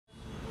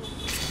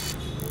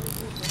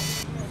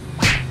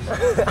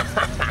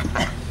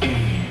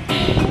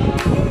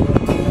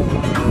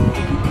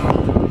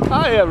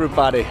Hi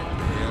everybody!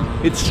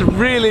 It's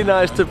really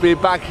nice to be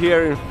back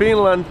here in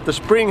Finland. The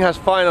spring has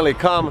finally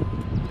come,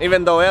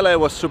 even though LA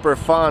was super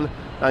fun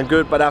and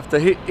good, but after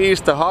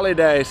Easter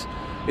holidays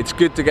it's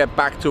good to get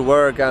back to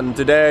work, and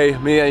today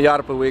me and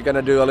Jarppi, we're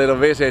gonna do a little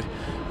visit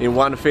in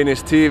one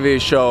Finnish TV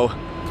show,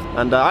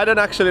 and I don't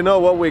actually know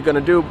what we're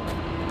gonna do.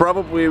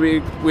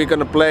 Probably we're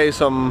gonna play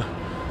some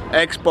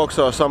Xbox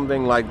or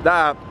something like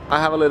that. I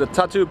have a little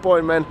tattoo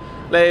appointment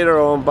later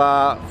on,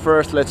 but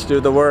first let's do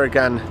the work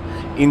and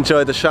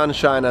enjoy the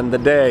sunshine and the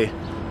day.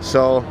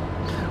 So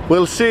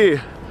we'll see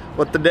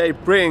what the day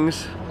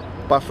brings,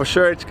 but for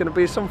sure it's gonna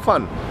be some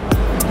fun.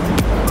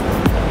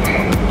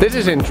 This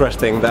is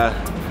interesting. The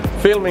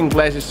filming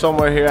place is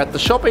somewhere here at the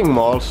shopping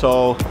mall,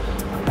 so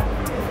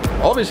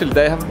obviously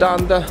they have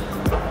done the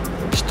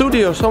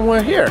studio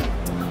somewhere here,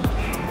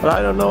 but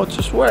I don't know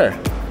just where.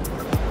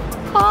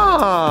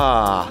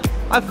 Ah,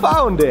 I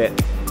found it!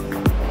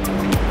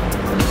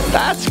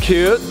 That's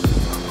cute!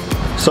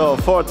 So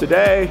for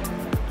today,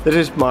 this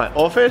is my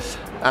office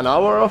and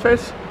our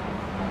office.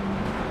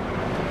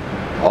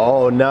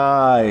 Oh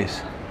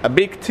nice! A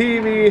big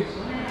TV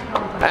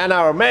and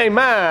our main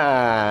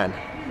man!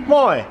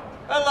 Moi!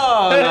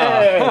 Hello!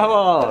 Hey!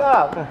 Hello! What's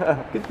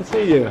up? Good to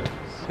see you.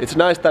 It's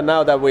nice that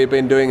now that we've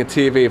been doing a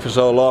TV for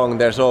so long,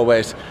 there's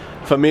always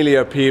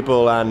familiar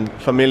people and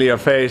familiar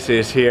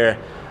faces here,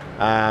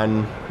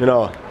 and you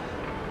know,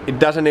 it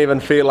doesn't even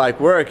feel like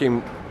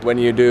working when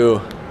you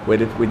do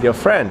with your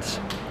friends.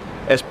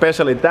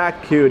 Especially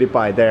that cutie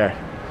pie there.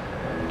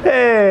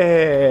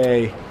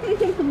 Hey!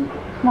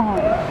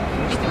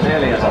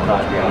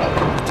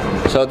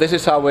 So this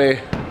is how we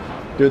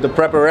do the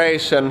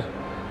preparation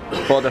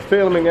for the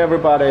filming.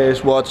 Everybody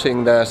is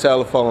watching their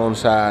cell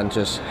phones and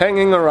just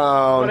hanging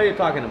around. What are you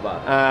talking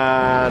about?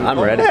 And I'm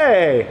ready.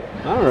 Hey!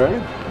 I'm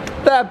ready.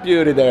 That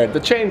beauty there, the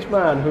changed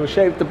man who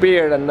shaved the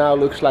beard and now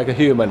looks like a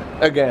human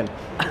again.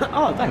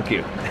 Oh, thank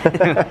you.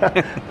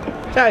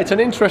 Yeah, it's an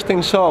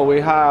interesting show.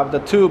 We have the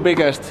two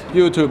biggest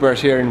YouTubers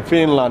here in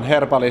Finland,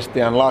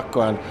 Herpalisti and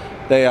Lakko, and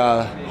they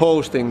are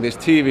hosting this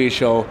TV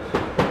show,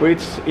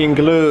 which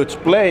includes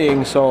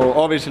playing. So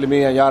obviously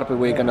me and Jarppi,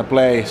 we're gonna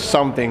play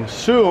something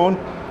soon,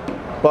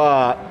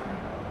 but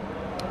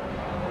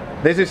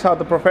this is how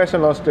the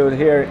professionals do it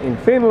here in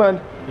Finland.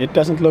 It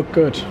doesn't look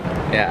good.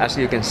 Yeah, as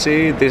you can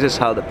see, this is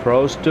how the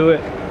pros do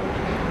it.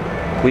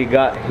 We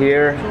got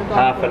here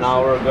half an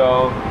hour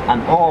ago,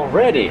 and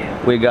already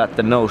we got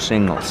the no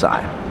signal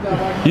sign.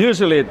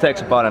 Usually it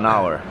takes about an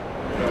hour.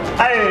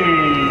 Hey!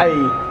 Hey!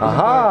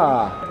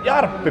 Aha!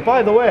 Jarppi,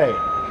 by the way,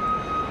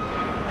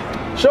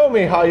 show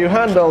me how you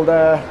handle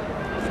the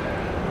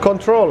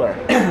controller.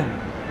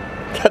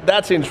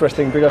 That's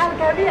interesting because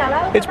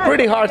it's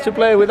pretty hard to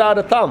play without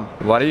a thumb.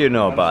 What do you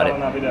know about it?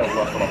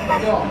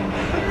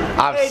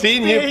 I've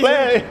seen you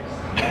play.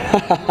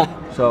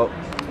 So,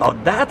 oh,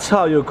 that's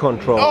how you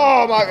control.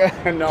 Oh my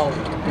god, no.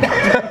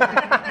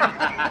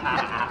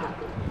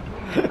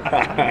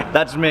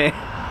 That's me.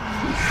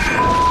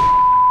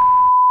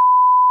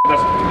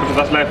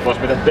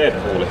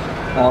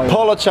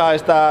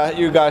 Apologize that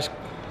you guys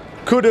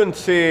couldn't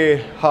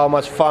see how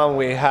much fun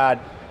we had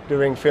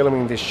during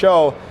filming this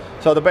show.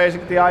 So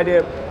the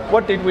idea,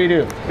 what did we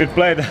do? We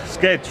played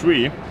Skate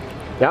 3.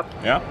 Yep.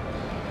 Yeah.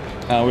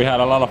 And we had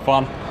a lot of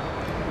fun.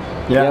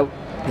 Yeah.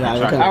 Yeah,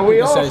 you can, And we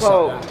you can say also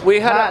so, yeah. we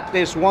had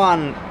this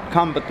one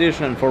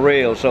competition for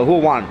real. So who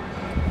won?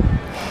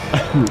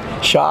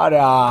 Shut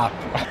up.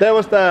 There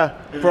was the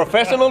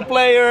professional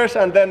players,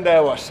 and then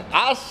there was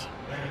us,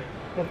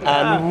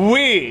 and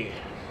we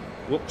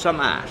Whoop some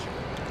ass.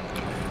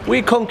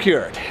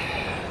 conquered.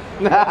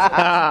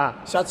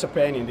 Such a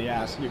pain in the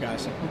ass, you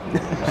guys.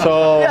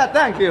 So Yeah,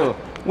 thank you.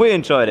 We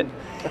enjoyed it.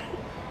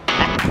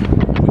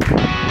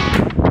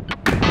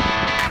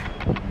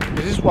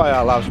 this is why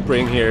I love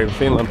spring here in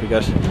Finland,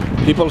 because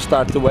people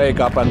start to wake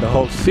up and the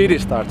whole city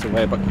starts to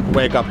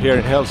wake up here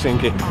in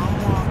Helsinki.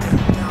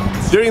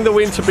 During the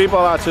winter, people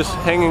are just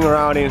hanging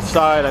around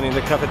inside and in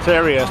the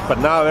cafeterias, but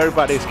now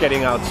everybody's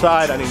getting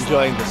outside and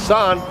enjoying the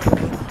sun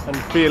and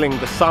feeling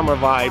the summer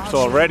vibes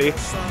already.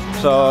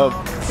 So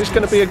this is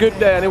gonna be a good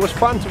day, and it was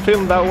fun to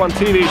film that one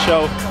TV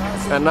show,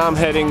 and now I'm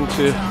heading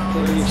to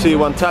see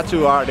one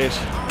tattoo artist,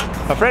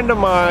 a friend of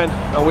mine,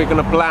 and we're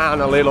gonna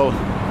plan a little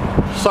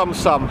sum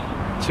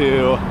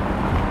to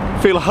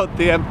fill out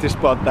the empty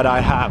spot that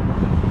I have.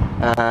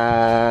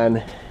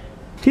 And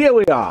here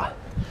we are,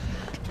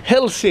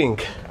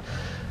 Helsinki.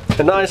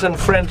 A nice and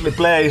friendly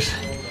place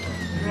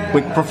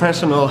with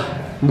professional,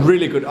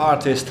 really good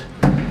artists,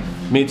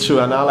 Mitsu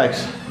and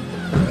Alex.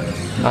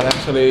 And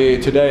actually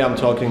today I'm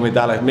talking with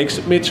Alex.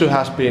 Mitsu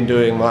has been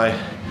doing my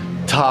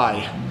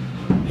tie.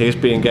 He's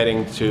been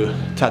getting to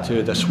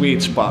tattoo the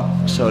sweet spot,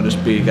 so to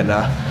speak. And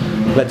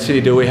let's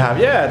see, do we have,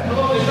 yeah,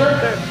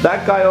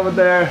 that guy over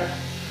there,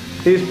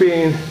 he's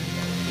been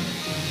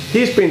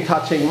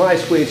touching my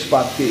sweet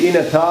spot, the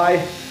inner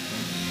thigh.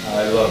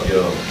 I love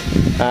you.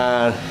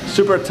 And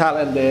super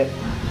talented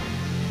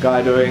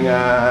guy doing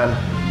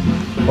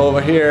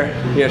over here,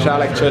 here's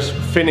Alex just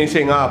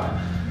finishing up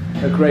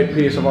a great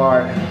piece of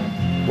art.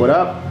 What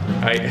up?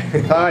 Hi.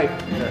 Hi.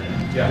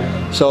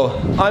 Yeah. So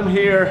I'm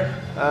here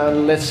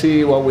and let's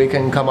see what we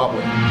can come up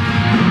with.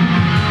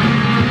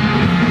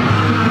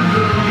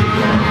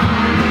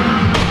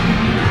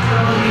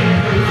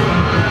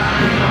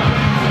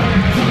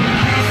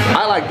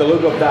 I like the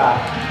look of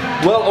that.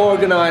 Well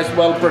organized,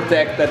 well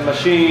protected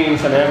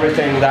machines and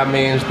everything. That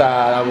means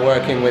that I'm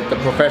working with the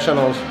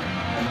professionals.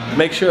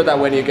 Make sure that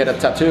when you get a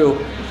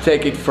tattoo,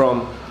 take it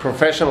from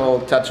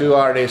professional tattoo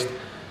artist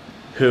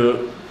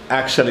who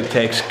actually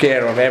takes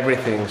care of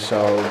everything.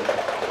 So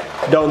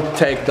don't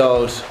take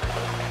those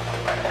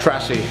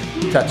trashy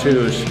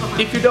tattoos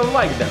if you don't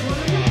like them.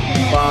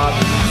 But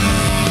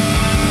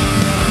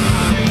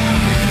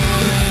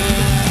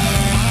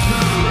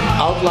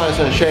outlines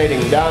and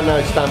shading down. Now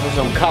it's time for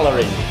some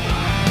coloring.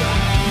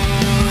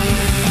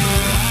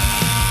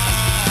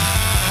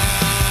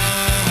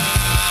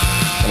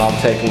 When I'm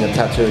taking a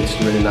tattoo, it's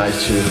really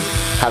nice to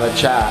have a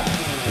chat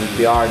with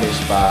the artist,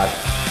 but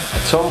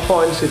at some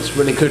points it's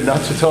really good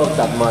not to talk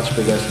that much,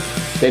 because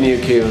then you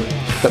give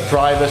the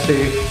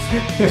privacy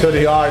to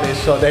the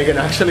artist so they can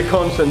actually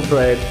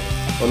concentrate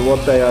on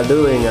what they are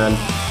doing, and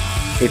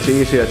it's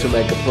easier to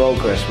make a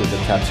progress with the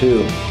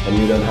tattoo, and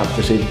you don't have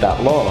to sit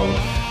that long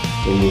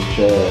in this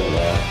chair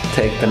and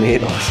take the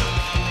needles.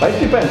 But it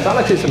depends.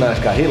 Alex is a nice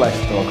guy. He likes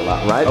to talk a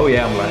lot, right? Oh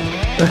yeah, I'm right.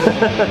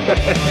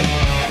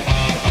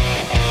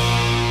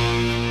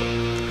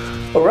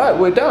 Alright,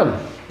 we're done.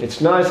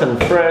 It's nice and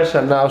fresh,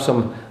 and now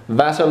some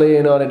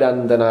Vaseline on it,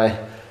 and then I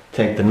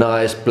take the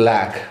nice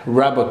black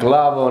rubber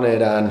glove on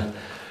it, and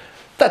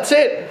that's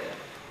it.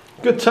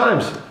 Good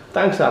times.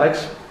 Thanks,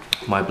 Alex.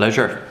 My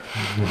pleasure.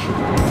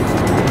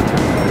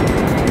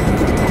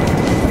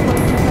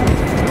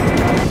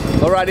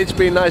 Alright, it's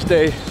been a nice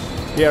day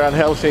here at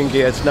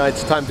Helsinki.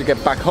 It's time to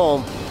get back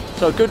home.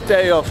 So a good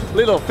day of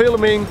little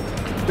filming,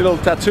 little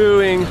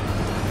tattooing,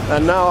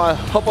 and now I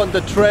hop on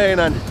the train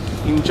and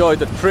enjoy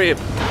the trip.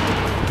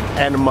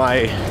 And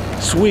my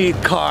sweet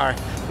car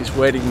is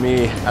waiting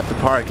me at the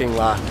parking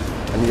lot,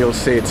 and you'll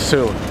see it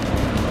soon.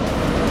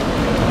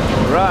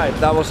 Right,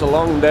 that was a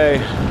long day.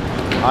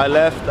 I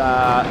left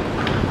at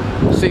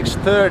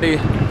 6:30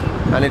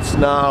 and it's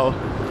now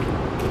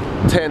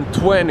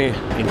 10:20.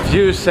 In a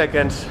few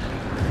seconds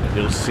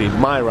you'll see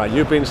my ride.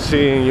 You've been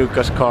seeing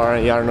Jukka's car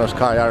and Jarno's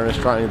car. Jarno's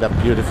driving that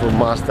beautiful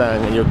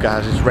Mustang and Jukka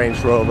has his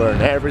Range Rover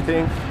and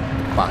everything.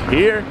 But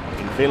here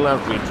in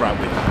Finland we drive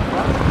with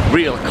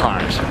real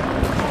cars.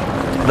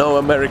 No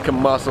American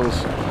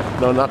muscles,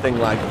 no nothing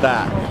like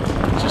that.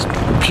 Just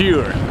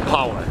pure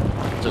power.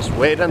 Just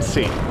wait and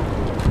see.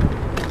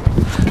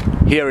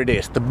 Here it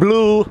is, the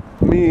blue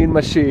mean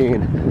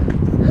machine.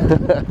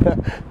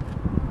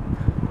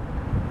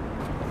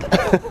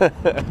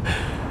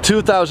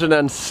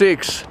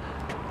 2006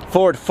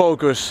 Ford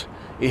Focus.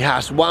 It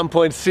has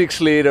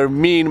 1.6 liter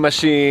mean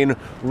machine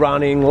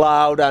running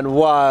loud and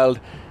wild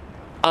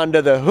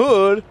under the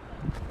hood,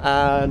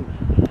 and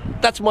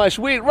that's my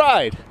sweet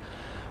ride.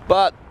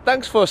 But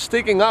thanks for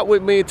sticking up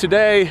with me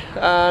today,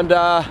 and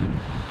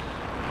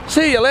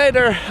see you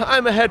later.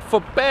 I'm head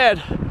for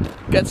bed,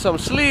 get some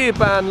sleep,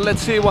 and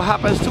let's see what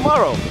happens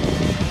tomorrow.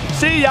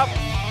 See ya!